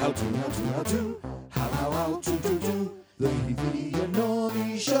do the Heathy and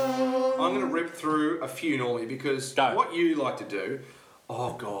Normie Show. I'm going to rip through a few, Normie, because what you like to do...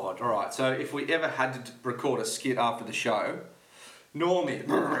 Oh, God. All right. So if we ever had to record a skit after the show, Normie...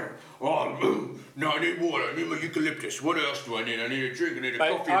 No, I need water. I need my eucalyptus. What else do I need? I need a drink. I need a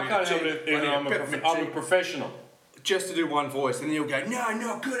coffee. I can't help it. I'm a professional. Just to do one voice, and then you'll go, no,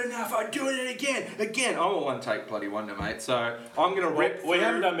 not good enough. I'm doing it again. I'm a one-take bloody wonder, mate. So I'm going to rip through... We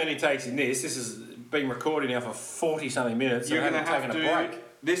haven't done many takes in this. This has been recording now for 40-something minutes. You're and going to I have haven't to... taken a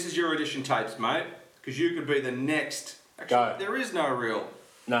break. This is your audition tapes, mate, because you could be the next... Actually, there is no real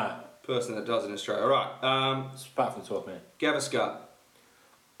person that does it in Australia. All right. Apart from 12 man. Gavaskar.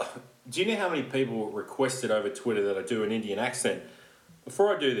 Do you know how many people requested over Twitter that I do an Indian accent?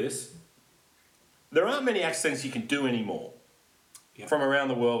 Before I do this, there aren't many accents you can do anymore from around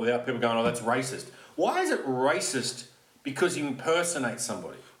the world without people going, oh, that's racist. Why is it racist because you impersonate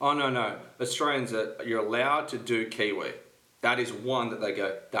somebody? Oh, no. Australians, you're allowed to do Kiwi. That is one that they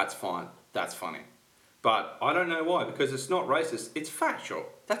go, that's fine, that's funny. But I don't know why, because it's not racist, it's factual.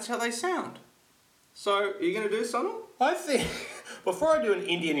 That's how they sound. So, are you going to do something? I think, before I do an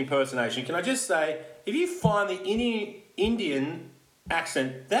Indian impersonation, can I just say, if you find the Indian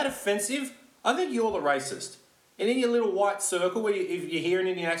accent that offensive, I think you're the racist. And in your little white circle, where if you hear an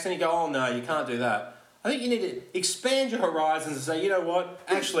Indian accent, you go, oh no, you can't do that. I think you need to expand your horizons and say, you know what,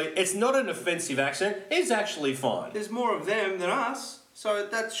 actually, it's not an offensive accent, it's actually fine. There's more of them than us, so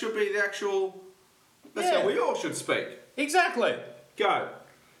that should be the actual... That's how we all should speak. Exactly. Go.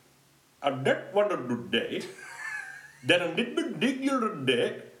 I don't want to do that. That on this particular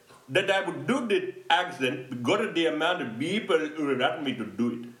day, that I would do this accent because of the amount of people who asked me to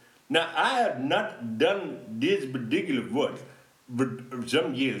do it. Now, I have not done this particular voice for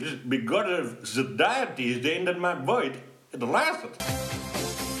some years because of society is saying that my voice is lasted.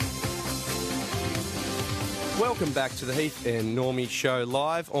 Welcome back to the Heath and Normie Show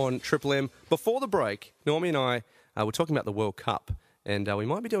live on Triple M. Before the break, Normie and I were talking about the World Cup, and we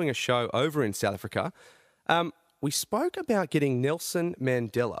might be doing a show over in South Africa. We spoke about getting Nelson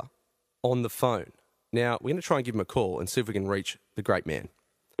Mandela on the phone. Now, we're going to try and give him a call and see if we can reach the great man.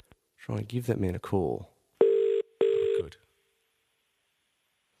 Try and give that man a call. Oh, good.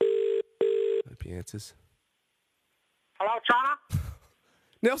 Hope he answers. Hello, China?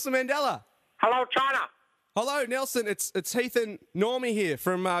 Nelson Mandela. Hello, China. Hello, Nelson. It's Heath and Normie here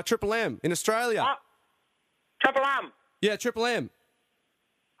from Triple M in Australia. Triple M? Yeah, Triple M.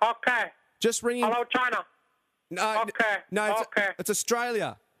 Okay. Just ringing... Hello, China. No, it's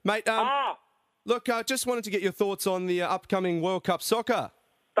Australia. Mate, look, I just wanted to get your thoughts on the upcoming World Cup soccer.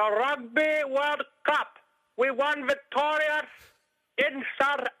 The Rugby World Cup. We won victorious in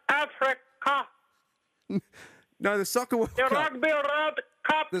South Africa. No, the Soccer World Cup. The Rugby World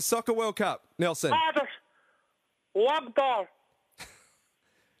Cup. The Soccer World Cup, Nelson. Rugby.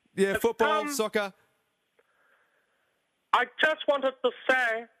 Yeah, football, soccer. I just wanted to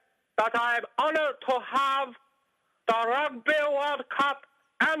say that I'm honored to have the Rugby World Cup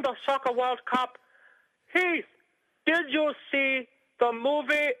and the Soccer World Cup. Heath, did you see the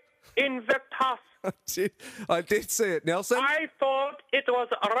movie Invictus? I did see it, Nelson. I thought it was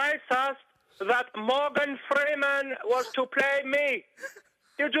racist that Morgan Freeman was to play me.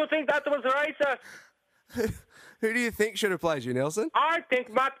 Did you think that was racist? Who do you think should have played you, Nelson? I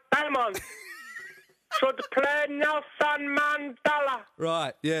think Matt Damon should play Nelson Mandela.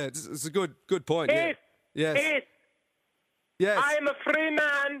 Right, yeah, it's a good point. Heath, yeah. Yes. Heath, yes. I am a free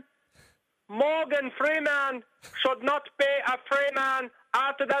man. Morgan Freeman should not be a free man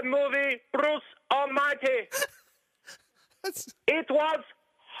after that movie, Bruce Almighty. It was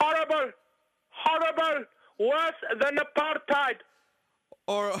horrible. Horrible. worse than apartheid.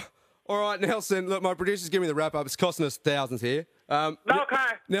 All right, Nelson. Look, my producer's giving me the wrap up. It's costing us thousands here. Okay.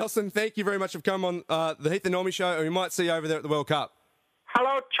 Nelson, thank you very much for coming on the Heath and Normie show, and we might see you over there at the World Cup.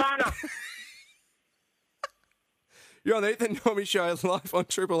 Hello, China. You're on the Heath and Normie show live on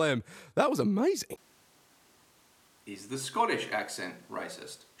Triple M. That was amazing. Is the Scottish accent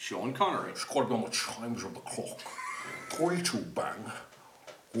racist? Sean Connery. It's got to be on the chimes of the clock. 3, 2, bang.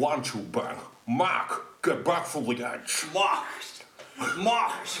 1, 2, bang. Mark, get back from the edge. Mark.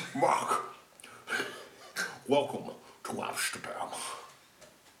 Welcome to Amsterdam.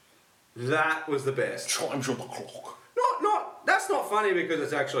 That was the best. Chimes of the clock. That's not funny because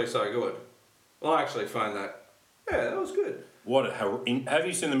it's actually so good. I actually find that, that was good. Have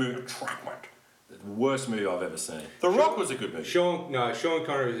you seen the movie Entrapment? The worst movie I've ever seen. The Rock was a good movie. Sean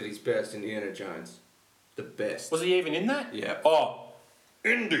Connery was at his best in Indiana Jones. The best. Was he even in that? Yeah. Oh,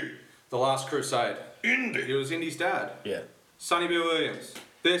 Indy. The Last Crusade. Indy. He was Indy's dad. yeah. Sonny Bill Williams.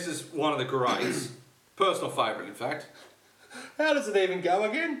 This is one of the greats. Personal favourite, in fact. How does it even go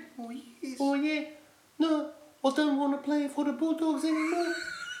again? Oh, yeah. No, I don't want to play for the Bulldogs anymore.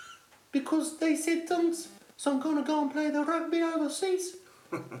 Because they said things. So I'm going to go and play the rugby overseas.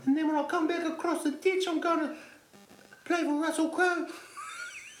 And then when I come back across the ditch, I'm going to play for Russell Crowe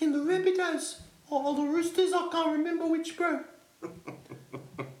in the Rabbitohs. Or the Roosters, I can't remember which, bro.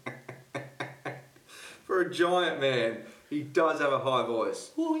 For a giant man, he does have a high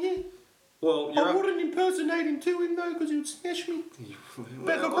voice. Oh, yeah. Well, I wouldn't impersonate him to him, though, because he would smash me.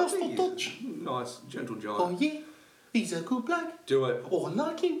 Back across the touch. Nice, gentle giant. Oh, yeah. He's a good bloke. Do it. Oh, I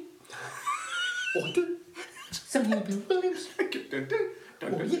like him. Oh, I do. Sonny Bill Williams.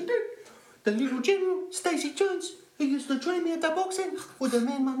 Oh, yeah. The little general, Stacey Jones, who used to train me at the boxing with the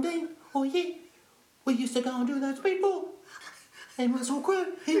man Mundane. Oh, yeah. We used to go and do that speedball. And Russell Crowe,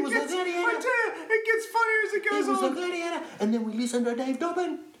 he was a gladiator. I tell you, it gets funnier as it goes He was on. a gladiator. And then we listened to Dave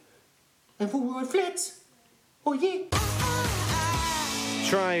Dobbin and Full Ride Flats. Oh, yeah.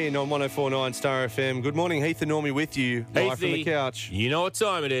 Train on 104.9 Star FM. Good morning, Heath and Normie with you, live from the couch. You know what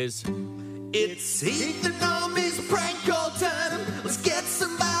time it is. It's Heath and Normie's prank call time. Let's get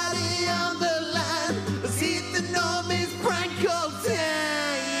somebody on the line. It's Heath and Normie's prank call time.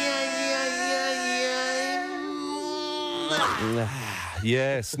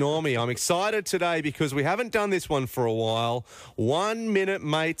 Yes, Normie, I'm excited today because we haven't done this one for a while. 1 Minute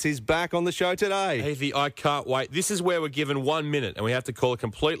Mates is back on the show today. Heathy, I can't wait. This is where we're given 1 minute and we have to call a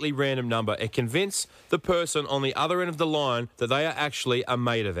completely random number and convince the person on the other end of the line that they are actually a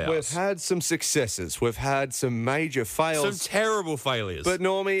mate of ours. We've had some successes. We've had some major fails. Some terrible failures. But,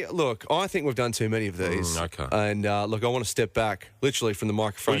 Normie, look, I think we've done too many of these. Okay. And, look, I want to step back, literally, from the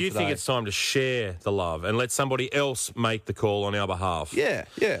microphone Well, you today. think it's time to share the love and let somebody else make the call on our behalf. Yeah.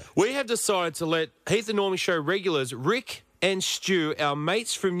 We have decided to let Heath and Normie show regulars, Rick and Stu, our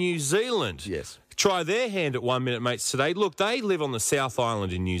mates from New Zealand, try their hand at 1 Minute Mates today. Look, they live on the South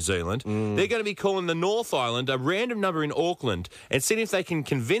Island in New Zealand. They're going to be calling the North Island, a random number in Auckland, and seeing if they can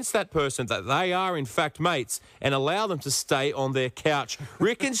convince that person that they are, in fact, mates and allow them to stay on their couch.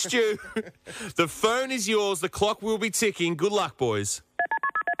 Rick and Stu, the phone is yours. The clock will be ticking. Good luck, boys.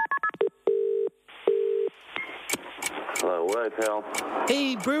 Hello, pal.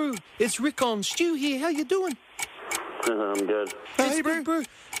 Hey, bro, it's Rick on Stu here. How you doing? I'm good. Hey, bro.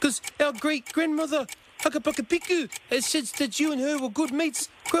 Because our great-grandmother, Hakapukapiku, has said that you and her were good mates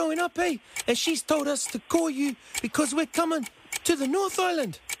growing up, eh? And she's told us to call you because we're coming to the North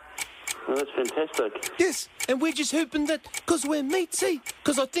Island. Oh, that's fantastic. Yes, and we're just hoping that, because we're mates, eh?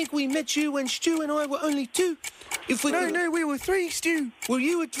 Because I think we met you when Stu and I were only 2. No, we were 3, Stu. Well,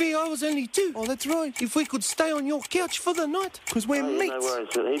 you were 3, I was only 2. Oh, that's right. If we could stay on your couch for the night, because we're Oh, mates. no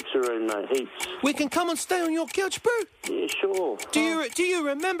worries. Heaps of room, mate. Heaps. We can come and stay on your couch, bro. Yeah, sure. Do you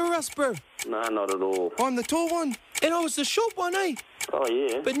remember us, bro? No, not at all. I'm the tall one. And I was the short one, eh? Oh,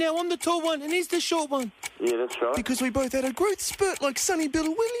 yeah. But now I'm the tall one and he's the short one. Yeah, that's right. Because we both had a growth spurt like Sonny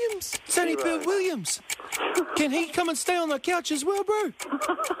Bill Williams. Sonny Bill Williams. Can he come and stay on the couch as well, bro?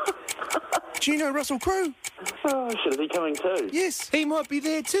 Do you know Russell Crowe? Oh, shit, is he coming too? Yes. He might be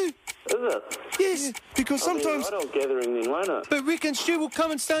there too. Is it? Yes, because sometimes... I'll gathering then, won't it? But Rick and Stu will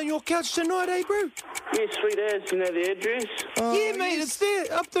come and stay on your couch tonight, eh, bro? Yeah, sweet as. You know the address? Yeah, mate, it's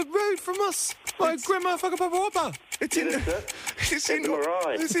there, up the road from us. My grandma Whakapapa. It's in... It's in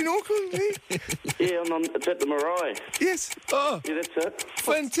Marae. It's in Auckland, eh? Yeah, it's at the Marae. Yes. Oh. Yeah, that's it.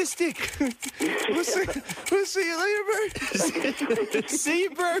 Fantastic. We'll see you later, bro. See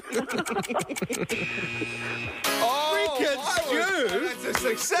you, bro. Rick and Stu. That's a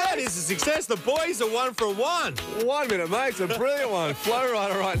success. That is a success. The boys are 1 for 1. 1 minute, mate. It's a brilliant one. Flow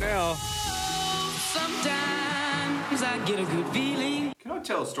rider right now. Sometimes 'cause I get a good feeling. Can I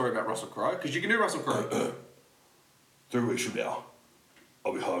tell a story about Russell Crowe? Because you can do Russell Crowe. 3 weeks from now,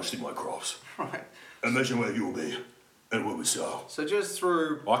 I'll be harvesting my crops. Right. Imagine where you'll be and where we sow. So just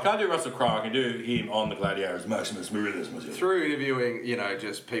through... Well, I can't do Russell Crowe. I can do him on the Gladiators. Maximus Meridius. Through interviewing,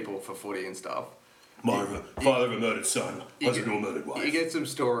 just people for footy and stuff. My father of a murdered son, husband of a murdered wife. You get some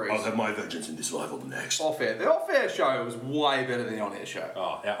stories. I'll have my vengeance in this life or the next. Off-air. The off-air show was way better than the on-air show.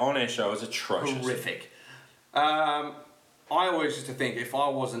 Oh, our on-air show is atrocious. Horrific. I always used to think if I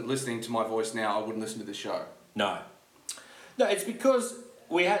wasn't listening to my voice now, I wouldn't listen to the show. No, it's because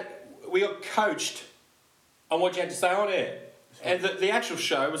we got coached on what you had to say on air. And the actual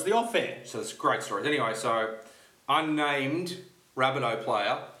show was the off-air. So it's great stories. Anyway, so unnamed Rabbitoh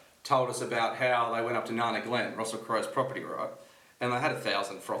player told us about how they went up to Nana Glen, Russell Crowe's property, right? And they had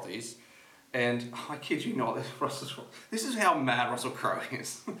 1,000 frothies. And I kid you not, this is how mad Russell Crowe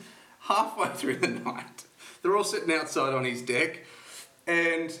is. Halfway through the night, they're all sitting outside on his deck.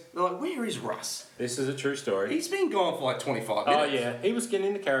 And they're like, where is Russ? This is a true story. He's been gone for like 25 minutes. Oh, yeah. He was getting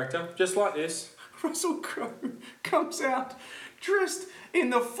into character, just like this. Russell Crowe comes out dressed in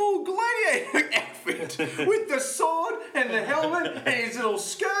the full gladiator outfit with the sword and the helmet and his little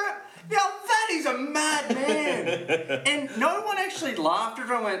skirt. Now that is a mad man. And no one actually laughed at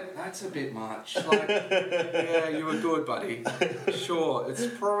him. I went, that's a bit much. Like, yeah, you were good, buddy. Sure, it's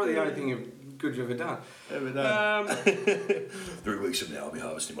probably the only thing good you've ever done. 3 weeks from now, I'll be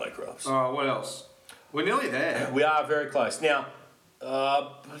harvesting my crops. Oh, what else? We're nearly there. We are very close. Now,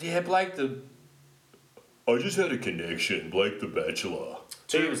 Blake I just had a connection. Blake the Bachelor.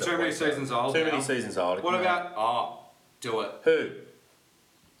 Too many seasons old. Too many seasons old. What about... do it. Who?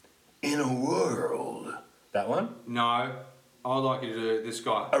 In a world. That one? No. I'd like you to do this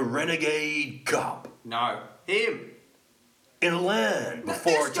guy. A renegade cop. No. Him. In a land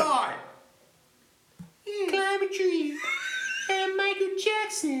before... This guy. Climb a tree. I'm Michael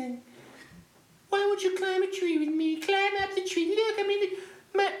Jackson. Why won't you climb a tree with me? Climb up the tree. Look, I'm in the...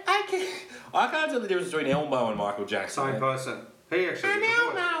 I can't tell the difference between Elmo and Michael Jackson. Same person. He actually... I'm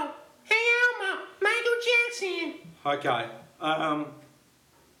Elmo. Hey, Elmo. Michael Jackson. Okay.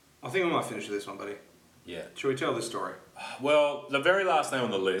 I think we might finish with this one, buddy. Yeah. Should we tell this story? Well, the very last name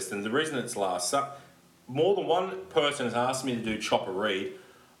on the list, and the reason it's last, more than one person has asked me to do Chopper Read.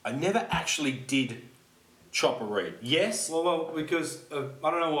 I never actually did Chopper Read. Yes? Well, because I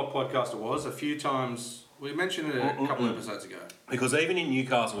don't know what podcast it was. A few times... We mentioned it a couple episodes ago. Because even in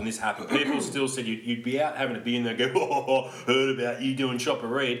Newcastle, when this happened, people still said you'd be out having a beer and they'd go, oh, heard about you doing Chopper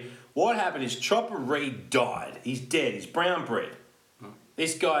Read. What happened is Chopper Read died. He's dead. He's brown bread.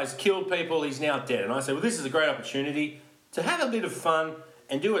 This guy's killed people. He's now dead. And I said, well, this is a great opportunity to have a bit of fun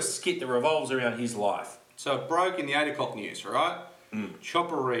and do a skit that revolves around his life. So it broke in the 8 o'clock news, right?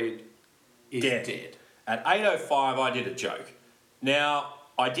 Chopper Read is dead. At 8:05, I did a joke. Now,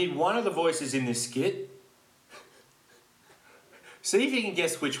 I did one of the voices in this skit. See if you can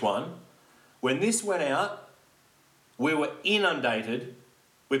guess which one. When this went out, we were inundated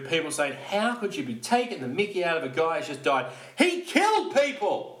with people saying, how could you be taking the mickey out of a guy who's just died? He killed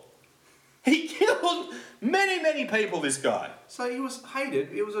people! He killed many, many people, this guy. So he was hated.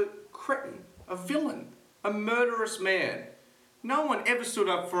 He was a cretin, a villain, a murderous man. No one ever stood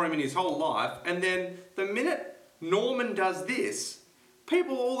up for him in his whole life. And then the minute Norman does this,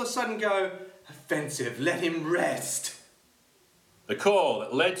 people all of a sudden go, offensive, let him rest. The call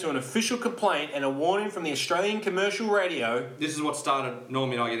that led to an official complaint and a warning from the Australian commercial radio. This is what started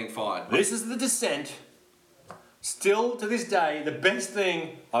Normie and I getting fired. This is the descent. Still, to this day, the best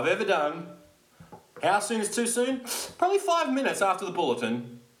thing I've ever done. How soon is too soon? Probably 5 minutes after the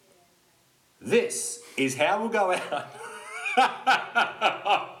bulletin. This is how we'll go out.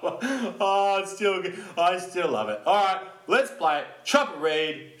 Oh, I still love it. All right, let's play it. Chopper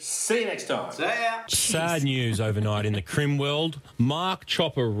Read. See you next time. See ya. Sad news overnight in the crim world. Mark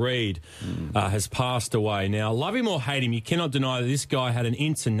Chopper Read has passed away. Now, love him or hate him, you cannot deny that this guy had an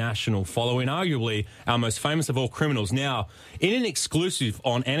international following, arguably our most famous of all criminals. Now, in an exclusive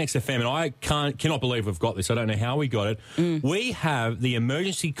on Annex FM, and I cannot believe we've got this, I don't know how we got it, we have the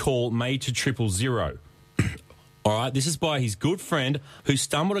emergency call made to 000. All right, this is by his good friend who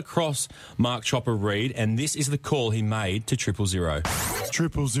stumbled across Mark Chopper Read, and this is the call he made to 000.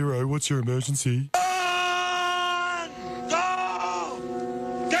 000, what's your emergency? Go!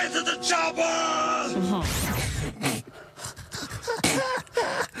 Get to the chopper!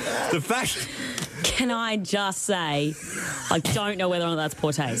 The fact... Can I just say, I don't know whether or not that's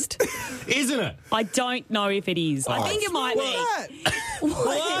poor taste. Isn't it? I don't know if it is. I think it might be.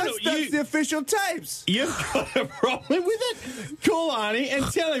 That's the official tapes. You've got a problem with it? Call Arnie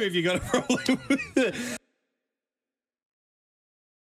and tell him if you've got a problem with it.